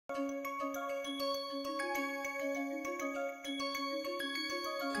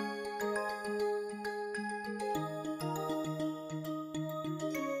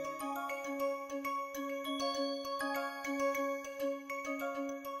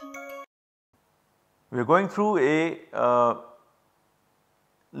We are going through a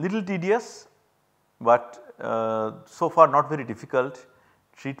little tedious, but so far not very difficult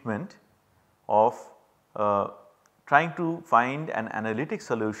treatment of trying to find an analytic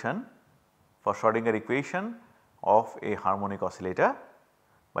solution for Schrodinger equation of a harmonic oscillator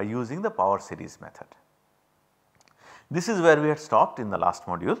by using the power series method. This is where we had stopped in the last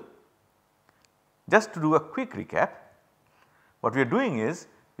module. Just to do a quick recap, what we are doing is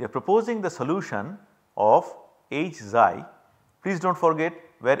we are proposing the solution of h xi. Please do not forget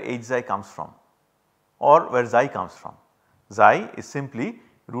where h xi comes from or where xi comes from. Xi is simply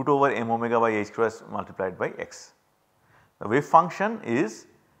root over m omega by h cross multiplied by x. The wave function is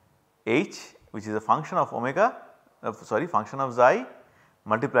h, which is a function of omega function of xi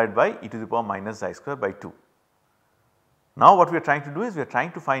multiplied by e to the power minus xi square by 2. Now what we are trying to do is we are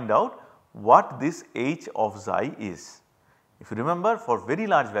trying to find out what this h of xi is. If you remember, for very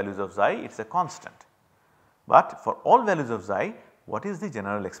large values of xi it is a constant, but for all values of xi what is the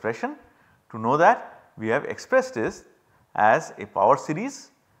general expression? To know that, we have expressed this as a power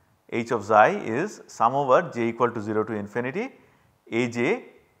series. H of xi is sum over j equal to 0 to infinity aj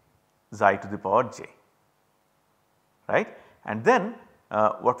xi to the power j, right. And then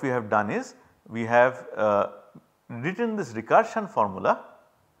what we have done is we have written this recursion formula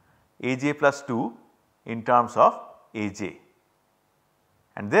aj plus 2 in terms of aj,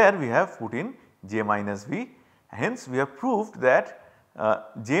 and there we have put in j minus v. Hence we have proved that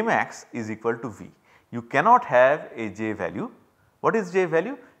j max is equal to v. You cannot have a j value. What is j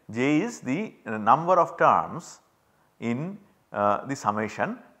value? J is the number of terms in the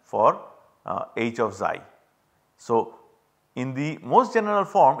summation for h of xi. So in the most general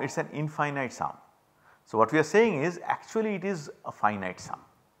form it is an infinite sum. So what we are saying is actually it is a finite sum.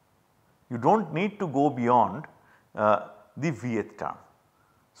 You do not need to go beyond the vth term.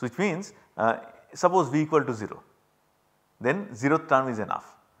 So which means suppose v equal to 0, then 0th term is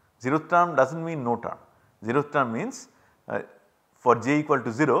enough. 0th term does not mean no term. 0th term means for j equal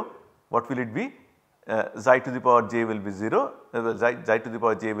to 0, what will it be? Xi to the power j will be 0, xi to the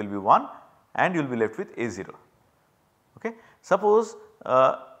power j will be 1, and you will be left with a0. Okay. Suppose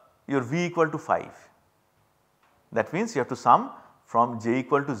your v equal to 5, that means you have to sum from j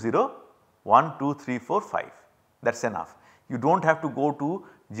equal to 0, 1, 2, 3, 4, 5, that is enough. You do not have to go to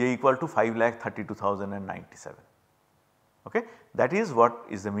j equal to 5,32,097. Okay. That is what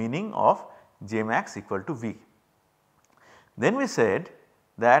is the meaning of j max equal to v. Then we said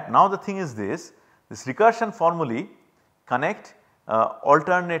that now the thing is this recursion formulae connect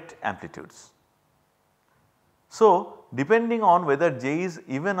alternate amplitudes. So depending on whether j is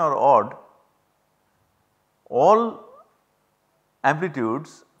even or odd, all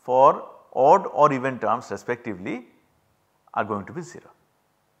amplitudes for odd or even terms respectively are going to be 0,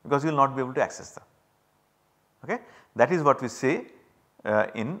 because you will not be able to access them. Okay. That is what we say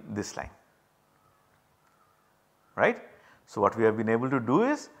in this line, right. So what we have been able to do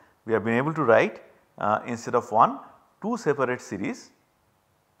is we have been able to write instead of 1, 2 separate series,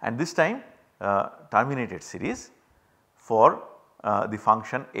 and this time terminated series for the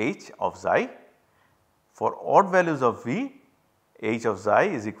function h of xi. For odd values of v, h of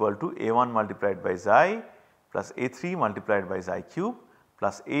xi is equal to a1 multiplied by xi plus a3 multiplied by xi cube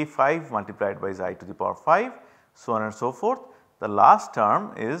plus a5 multiplied by xi to the power 5, so on and so forth. The last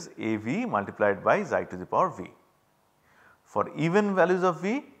term is av multiplied by xi to the power v. For even values of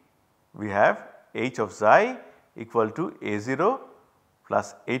v, we have h of xi equal to a0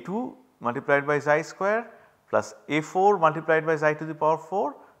 plus a2 multiplied by xi square plus a4 multiplied by xi to the power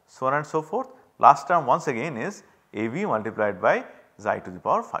 4, so on and so forth. Last term once again is av multiplied by xi to the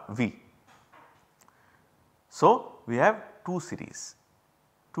power v. So we have two series,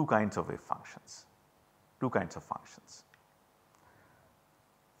 two kinds of wave functions, two kinds of functions,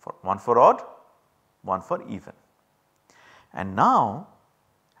 one for odd, one for even. And now,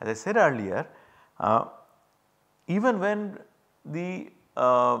 as I said earlier, even when the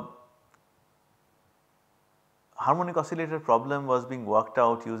harmonic oscillator problem was being worked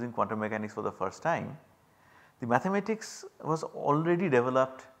out using quantum mechanics for the first time, the mathematics was already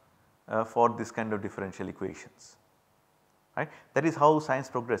developed for this kind of differential equations, right. That is how science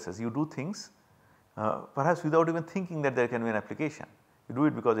progresses. You do things perhaps without even thinking that there can be an application. You do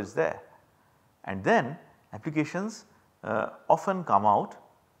it because it is there, and then applications often come out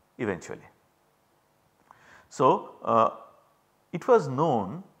eventually. So it was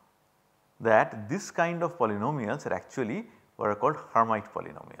known that this kind of polynomials are actually what are called Hermite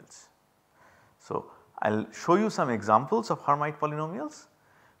polynomials. So I will show you some examples of Hermite polynomials.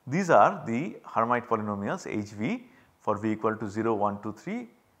 These are the Hermite polynomials hv for v equal to 0, 1, 2, 3,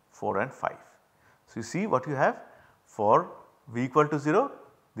 4 and 5. So, you see what you have for v equal to 0,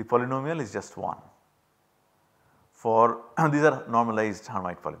 the polynomial is just 1. For these are normalized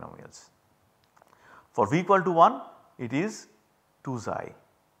Hermite polynomials. For v equal to 1, it is 2 xi.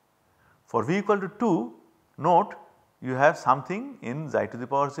 For v equal to 2, note you have something in xi to the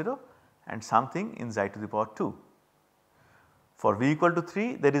power 0 and something in xi to the power 2. For v equal to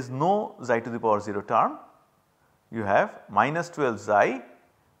 3, there is no xi to the power 0 term. You have minus 12 xi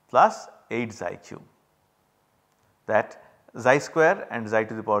plus 8 xi cube, that xi square and xi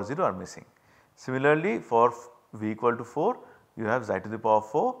to the power 0 are missing. Similarly, for v equal to 4, you have xi to the power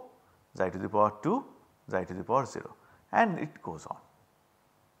 4, xi to the power 2, xi to the power 0, and it goes on.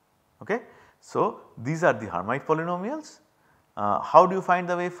 Okay. So, these are the Hermite polynomials. How do you find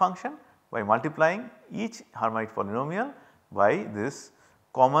the wave function? By multiplying each Hermite polynomial by this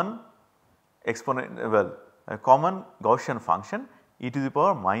common exponent, a common Gaussian function e to the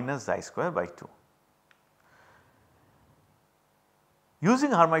power minus xi square by 2.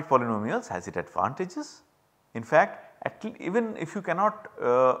 Using Hermite polynomials has its advantages. In fact, even if you cannot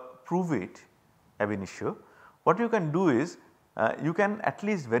prove it ab initio, what you can do is you can at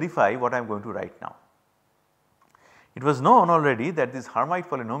least verify what I am going to write now. It was known already that these Hermite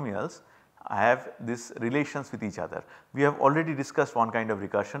polynomials have these relations with each other. We have already discussed one kind of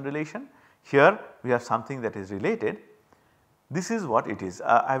recursion relation. Here we have something that is related. This is what it is.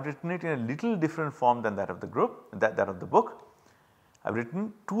 I have written it in a little different form than that of the group, that of the book. I have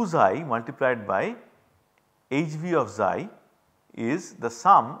written 2 xi multiplied by hv of xi is the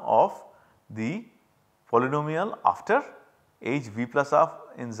sum of the polynomial after hv plus of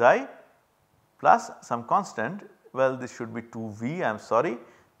in xi plus some constant. Well, this should be 2v, I am sorry,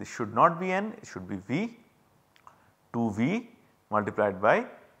 this should not be n, it should be v, 2v multiplied by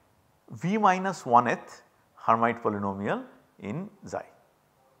v minus 1th Hermite polynomial in xi.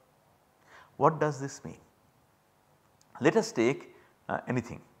 What does this mean? Let us take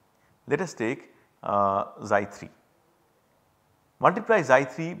anything, let us take xi 3. Multiply xi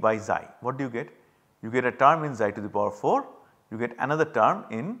 3 by xi, what do you get? You get a term in xi to the power 4, you get another term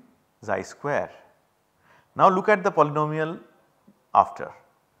in xi square. Now look at the polynomial after.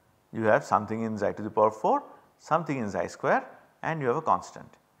 You have something in xi to the power 4, something in xi square, and you have a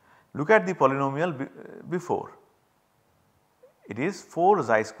constant. Look at the polynomial before, it is 4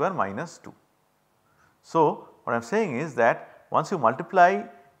 xi square minus 2. So, what I am saying is that once you multiply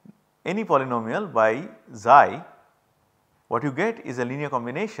any polynomial by xi, what you get is a linear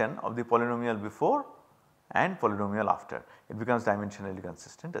combination of the polynomial before and polynomial after. It becomes dimensionally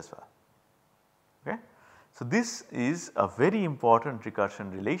consistent as well. Okay. So, this is a very important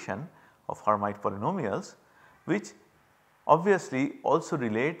recursion relation of Hermite polynomials, which obviously also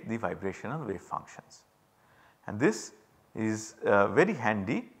relate the vibrational wave functions, and this is very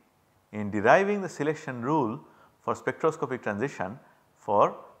handy in deriving the selection rule for spectroscopic transition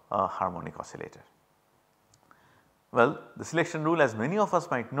for a harmonic oscillator. Well, the selection rule, as many of us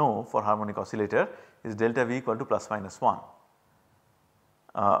might know, for harmonic oscillator is delta V equal to plus minus 1.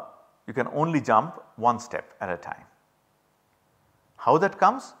 You can only jump one step at a time. How that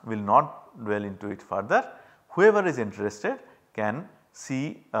comes, we will not dwell into it further. Whoever is interested can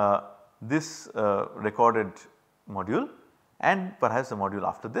see this recorded module and perhaps the module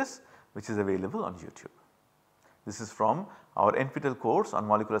after this, which is available on YouTube. This is from our NPTEL course on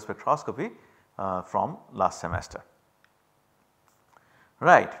molecular spectroscopy from last semester.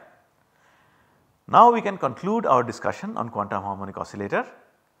 Right. Now we can conclude our discussion on quantum harmonic oscillator.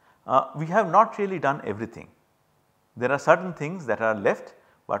 We have not really done everything. There are certain things that are left,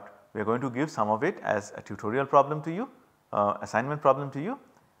 but we are going to give some of it as a tutorial problem to you, assignment problem to you.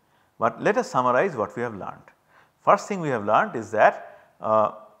 But let us summarize what we have learned. First thing we have learned is that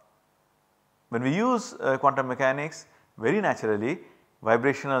when we use quantum mechanics, very naturally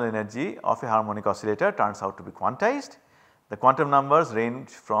vibrational energy of a harmonic oscillator turns out to be quantized. The quantum numbers range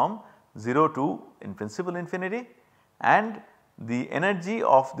from 0 to in principle infinity, and the energy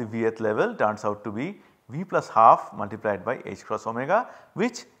of the Vth level turns out to be V plus half multiplied by h cross omega,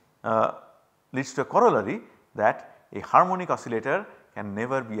 which leads to a corollary that a harmonic oscillator can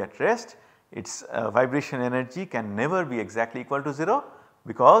never be at rest. Its vibration energy can never be exactly equal to 0,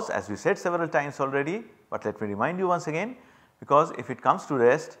 because as we said several times already, but let me remind you once again, because if it comes to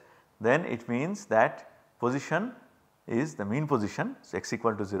rest, then it means that position is the mean position, so x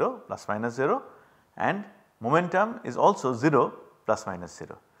equal to 0 plus minus 0, and momentum is also 0 plus minus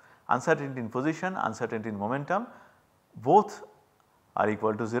 0. Uncertainty in position, uncertainty in momentum, both are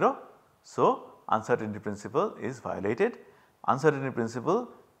equal to 0. So, uncertainty principle is violated. Uncertainty principle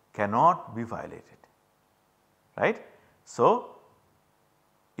cannot be violated, right. So,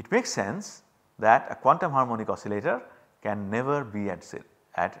 it makes sense that a quantum harmonic oscillator can never be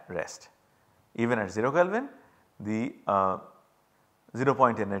at rest. Even at 0 Kelvin, the 0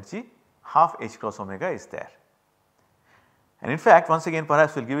 point energy half h cross omega is there. And in fact, once again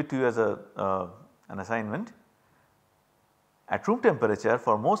perhaps we will give it to you as an assignment. At room temperature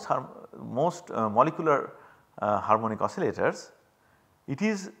for most molecular harmonic oscillators, it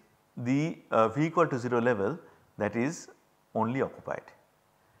is the V equal to 0 level that is only occupied.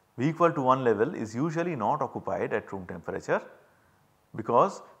 V equal to 1 level is usually not occupied at room temperature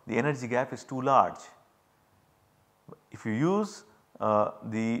because the energy gap is too large. If you use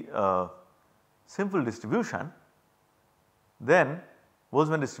the simple distribution, then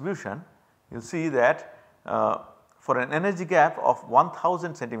Boltzmann distribution, you will see that for an energy gap of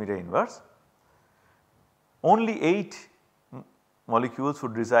 1000 centimeter inverse, only 8 molecules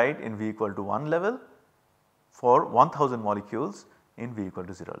would reside in V equal to 1 level for 1000 molecules in V equal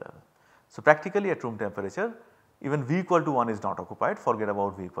to 0 level. So, practically at room temperature even V equal to 1 is not occupied, forget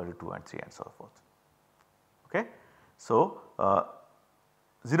about V equal to 2 and 3 and so forth. Okay. So,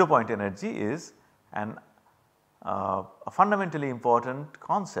 0 point energy is a fundamentally important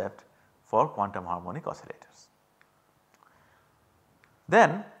concept for quantum harmonic oscillators.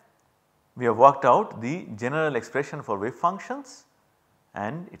 Then we have worked out the general expression for wave functions,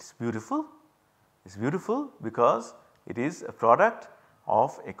 and it is beautiful. It is beautiful because it is a product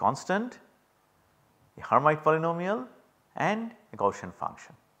of a constant, a Hermite polynomial and a Gaussian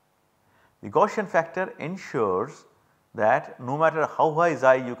function. The Gaussian factor ensures that no matter how high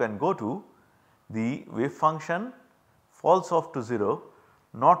xi you can go to, the wave function falls off to 0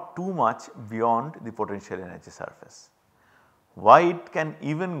 not too much beyond the potential energy surface. Why it can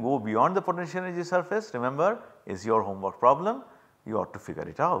even go beyond the potential energy surface, remember, is your homework problem, you ought to figure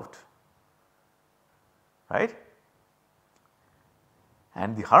it out, right.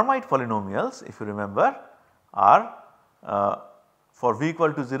 And the Hermite polynomials, if you remember, are for V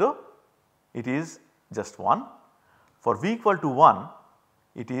equal to 0 it is just 1, for V equal to 1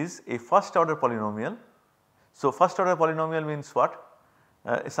 it is a first order polynomial. So, first order polynomial means what?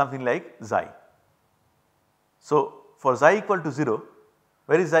 Something like xi. So, for xi equal to 0,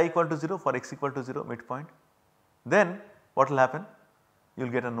 where is xi equal to 0? For x equal to 0 midpoint. Then what will happen? You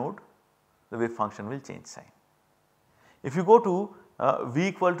will get a node, the wave function will change sign. If you go to V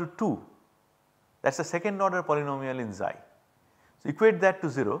equal to 2, that is a second order polynomial in xi. So, equate that to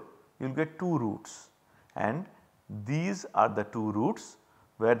 0, you will get 2 roots, and these are the 2 roots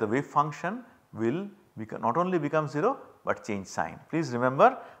where the wave function will not only become 0, but change sign. Please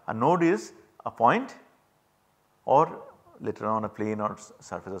remember, a node is a point or later on a plane or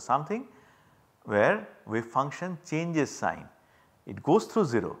surface or something where wave function changes sign. It goes through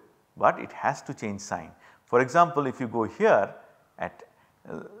 0, but it has to change sign. For example, if you go here at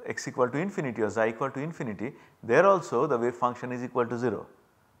x equal to infinity or xi equal to infinity, there also the wave function is equal to 0,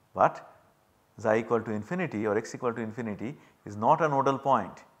 but xi equal to infinity or x equal to infinity is not a nodal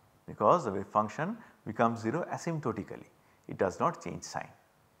point because the wave function becomes 0 asymptotically, it does not change sign.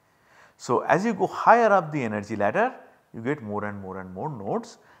 So, as you go higher up the energy ladder, you get more and more and more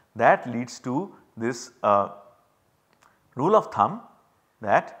nodes. That leads to this rule of thumb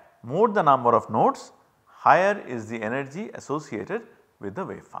that more the number of nodes, higher is the energy associated with the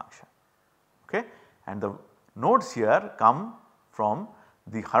wave function. Okay. And the nodes here come from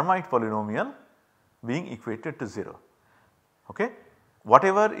the Hermite polynomial being equated to 0. Okay.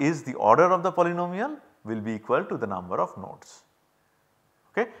 Whatever is the order of the polynomial will be equal to the number of nodes.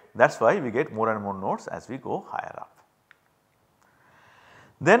 Okay. That is why we get more and more nodes as we go higher up.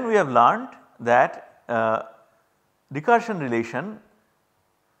 Then we have learned that recursion relation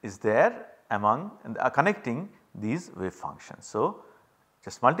is there among connecting these wave functions. So,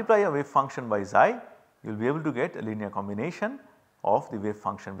 just multiply a wave function by xi, you will be able to get a linear combination of the wave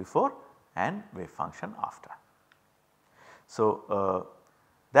function before and wave function after. So,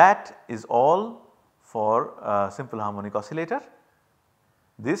 that is all for simple harmonic oscillator.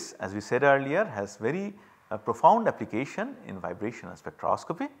 This, as we said earlier, has very profound application in vibrational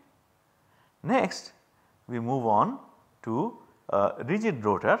spectroscopy. Next, we move on to rigid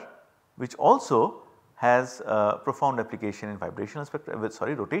rotor, which also has profound application in rotational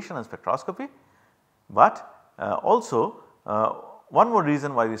spectroscopy, but also one more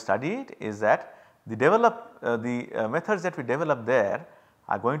reason why we study it is that the methods that we develop there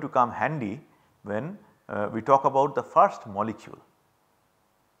are going to come handy when we talk about the first molecule,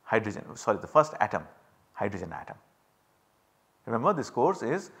 the first atom, hydrogen atom. Remember, this course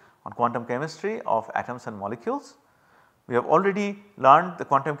is on quantum chemistry of atoms and molecules. We have already learned the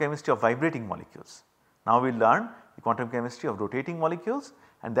quantum chemistry of vibrating molecules. Now we will learn the quantum chemistry of rotating molecules,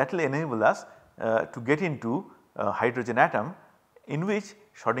 and that will enable us to get into a hydrogen atom in which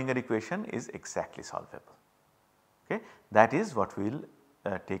Schrodinger equation is exactly solvable. Okay. That is what we will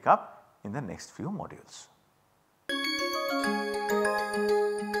take up in the next few modules.